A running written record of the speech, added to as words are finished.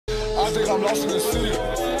think I'm lost in the city.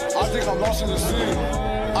 I think I'm lost in the city.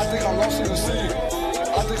 I think I'm lost in the city.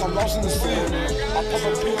 I think I'm lost in the city. I pop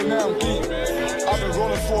a pill and now I'm geek. I've been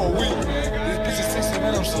rolling for a week. These bitches texting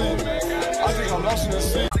and I'm sleeping. I think I'm lost in the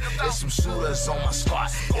city. There's some shooters on my squad.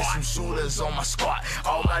 There's some shooters on my squad.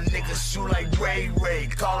 All my niggas shoot like Ray.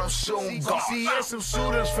 Call them shooting guard. See, there's some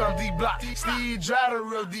shooters from D-Block. Steve drive the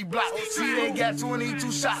real D-Block. See, they got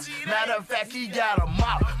 22 shots. Matter of fact, he got a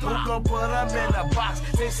mop. Hook up, put him in a box.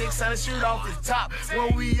 They 600 shoot off the top.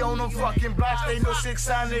 When we on them fucking blocks, they know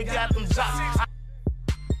 600 got them shots.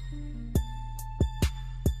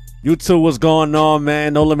 YouTube, what's going on,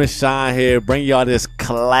 man? NoLimitShawn here, bring y'all this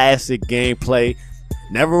classic gameplay.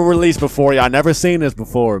 Never released before, y'all never seen this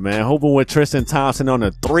before, man. Hoping with Tristan Thompson on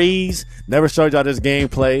the threes. Never showed y'all this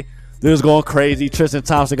gameplay. This was going crazy. Tristan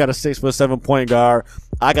Thompson got a 6'7" point guard.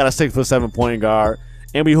 I got a 6'7" point guard.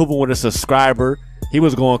 And we hooping with a subscriber. He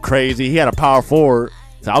was going crazy. He had a power forward.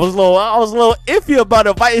 So I was a little iffy about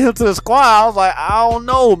inviting him to the squad. I was like, I don't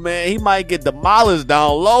know, man. He might get demolished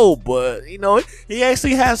down low, but you know, he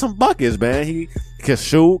actually had some buckets, man. He can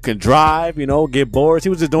shoot, can drive, you know, get boards.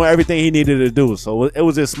 He was just doing everything he needed to do. So it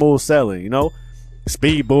was just smooth selling, you know,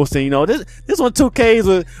 speed boosting. You know, this one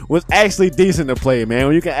 2Ks was actually decent to play, man.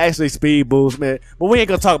 When you can actually speed boost, man. But we ain't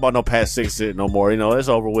gonna talk about no past 6 shit no more. You know, it's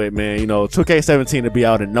over with, man. You know, 2K17 to be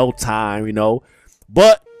out in no time, you know,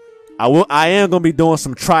 but I am going to be doing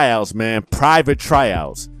some tryouts, man, private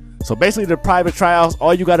tryouts. So basically the private tryouts,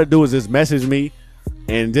 all you got to do is just message me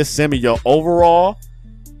and just send me your overall,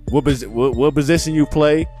 what position you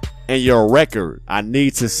play, and your record. I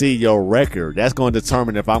need to see your record. That's going to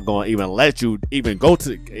determine if I'm going to even let you even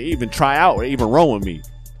try out or even roll with me.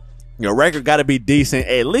 Your record got to be decent,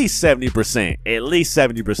 at least 70%, at least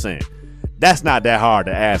 70%. That's not that hard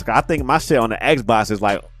to ask. I think my shit on the Xbox is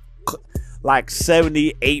like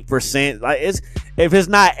 78%. Like if it's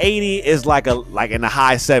not 80, it's like in the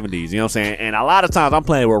high 70s, you know what I'm saying? And a lot of times I'm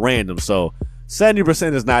playing with random, so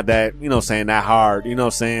 70% is not that, you know what I'm saying, that hard, you know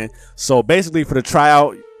what I'm saying? So basically for the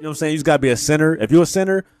tryout, you know what I'm saying, you just gotta be a center. If you're a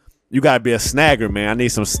center, you gotta be a snagger, man. I need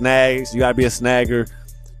some snags. You gotta be a snagger.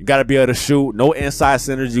 You gotta be able to shoot. No inside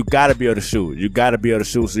centers. You gotta be able to shoot. You gotta be able to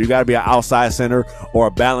shoot. So you gotta be an outside center or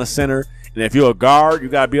a balanced center. And if you're a guard, you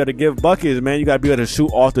gotta be able to give buckets, man. You gotta be able to shoot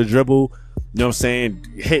off the dribble. You know what I'm saying?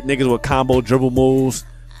 Hit niggas with combo dribble moves.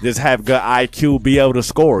 Just have good IQ, be able to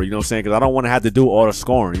score. You know what I'm saying? Because I don't want to have to do all the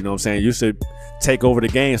scoring. You know what I'm saying? You should take over the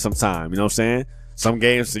game sometime. You know what I'm saying? Some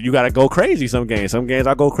games you gotta go crazy. Some games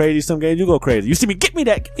I go crazy. Some games you go crazy. You see me? Give me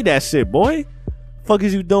that shit, boy. Fuck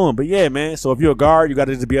is you doing? But yeah, man. So if you're a guard, you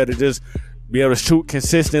gotta just be able to shoot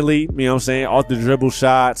consistently. You know what I'm saying? Off the dribble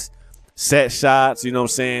shots, set shots. You know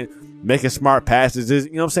what I'm saying? Making smart passes,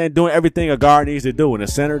 you know what I'm saying? Doing everything a guard needs to do. In the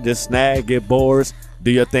center, just snag, get boards, do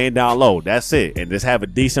your thing down low. That's it. And just have a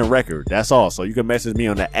decent record. That's all. So you can message me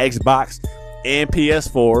on the Xbox and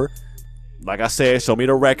PS4. Like I said, show me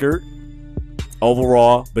the record,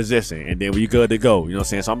 overall position, and then we good to go. You know what I'm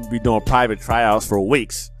saying? So I'm going to be doing private tryouts for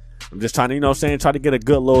weeks. I'm just trying to, you know what I'm saying, try to get a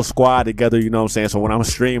good little squad together, you know what I'm saying? So when I'm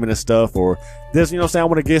streaming and stuff or this, you know what I'm saying, I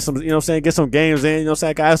want to get some, you know what I'm saying, get some games in, you know what I'm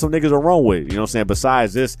saying, I got some niggas to run with, you know what I'm saying?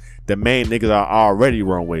 Besides this, the main niggas are already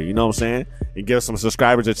run with, you know what I'm saying? And give some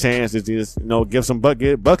subscribers a chance to just, you know, give some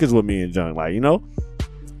buckets with me and junk, like, you know?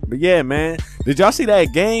 But yeah, man, did y'all see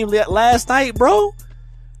that game last night, bro?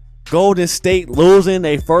 Golden State losing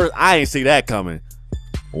their first, I ain't see that coming.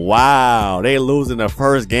 Wow, they losing the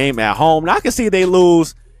first game at home. Now I can see they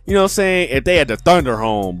lose, you know what I'm saying, if they had the Thunder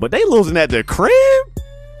home, but they losing at the crib?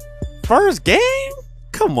 First game?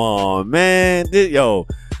 Come on, man. Yo,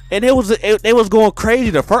 and it was going crazy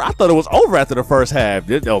the first. I thought it was over after the first half.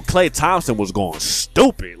 Yo, Klay Thompson was going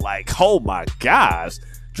stupid. Like, oh my gosh.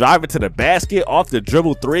 Driving to the basket off the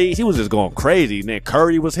dribble three. He was just going crazy. And then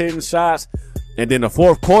Curry was hitting shots. And then the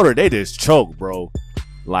fourth quarter, they just choked, bro.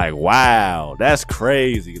 Like, wow, that's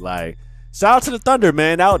crazy. Like, shout out to the Thunder,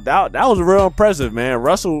 man. That was real impressive, man.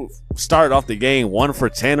 Russell started off the game 1 for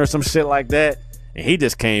 10 or some shit like that, and he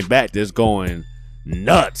just came back just going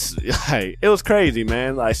nuts. Like, it was crazy,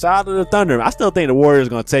 man. Like, shout out to the Thunder. I still think the Warriors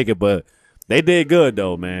gonna take it, but they did good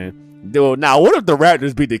though, man. Now, what if the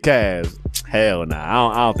Raptors beat the Cavs? Hell nah.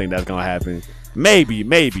 I don't think that's gonna happen. Maybe,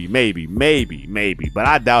 but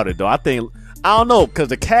I doubt it though. I don't know, because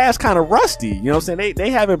the Cavs kind of rusty. You know what I'm saying?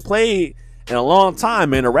 They haven't played in a long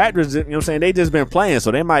time, man. The Raptors, you know what I'm saying, they just been playing,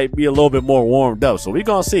 so they might be a little bit more warmed up. So we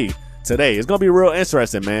gonna see today. It's gonna be real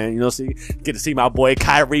interesting, man. You know, get to see my boy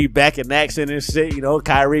KYRIE back in action and shit. You know,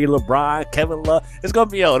 KYRIE, LeBron, Kevin Love. It's gonna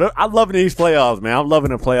be, yo, I'm loving these playoffs, man. I'm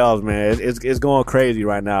loving the playoffs, man. It's going crazy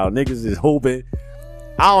right now. Niggas is hooping.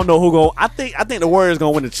 I don't know who going. I think the Warriors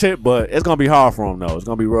gonna win the chip, but it's gonna be hard for them though. It's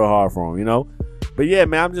gonna be real hard for them, you know. But yeah,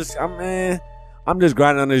 man, I'm just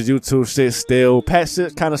grinding on this YouTube shit still. Pat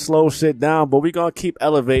shit kind of slow shit down, but we gonna keep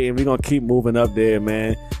elevating. We gonna keep moving up there,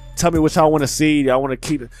 man. Tell me what y'all want to see. Y'all want to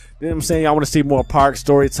keep, you know what I'm saying? Y'all want to see more park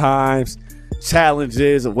story times,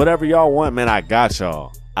 challenges, or whatever y'all want, man. I got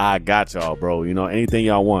y'all. I got y'all, bro. You know, anything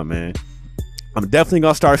y'all want, man. I'm definitely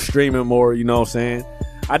gonna start streaming more. You know what I'm saying?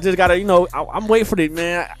 I just gotta, you know, I'm waiting for the,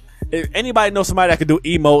 man. If anybody knows somebody that can do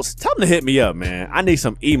emotes, tell them to hit me up, man. I need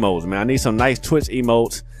some emotes, man. I need some nice Twitch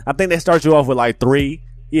emotes. I think they start you off with like 3.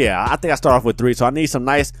 Yeah, I think I start off with 3. So I need some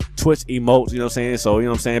nice Twitch emotes, you know what I'm saying? So, you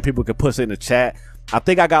know what I'm saying? People can put it in the chat. I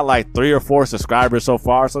think I got like 3 or 4 subscribers so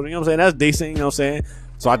far. So, you know what I'm saying? That's decent, you know what I'm saying?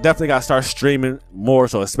 So I definitely got to start streaming more.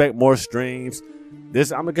 So expect more streams.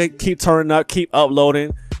 I'm going to keep turning up, keep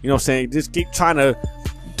uploading. You know what I'm saying? Just keep trying to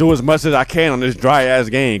do as much as I can on this dry ass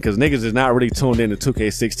game, because niggas is not really tuned in to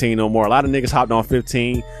 2K16 no more. A lot of niggas hopped on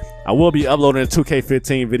 15. I will be uploading a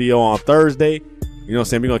 2K15 video on Thursday. You know what I'm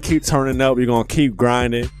saying? We're going to keep turning up. We're going to keep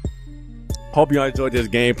grinding. Hope y'all enjoyed this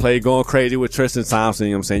gameplay. Going crazy with Tristan Thompson.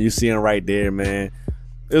 You know what I'm saying? You see him right there, man.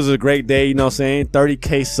 It was a great day. You know what I'm saying?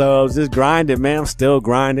 30K subs. Just grinding, man. I'm still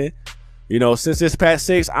grinding. You know, since this past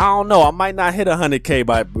 6, I don't know. I might not hit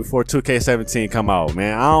 100K before 2K17 come out,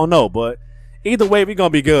 man. I don't know, but either way, we gonna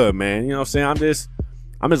be good, man. You know what I'm saying?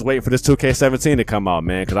 I'm just waiting for this 2K17 to come out,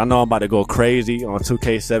 man, because I know I'm about to go crazy on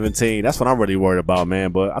 2K17. That's what I'm really worried about,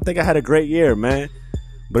 man. But I think I had a great year, man.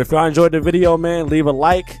 But if y'all enjoyed the video, man, leave a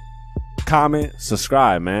like, comment,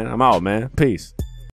 subscribe, man. I'm out, man. Peace.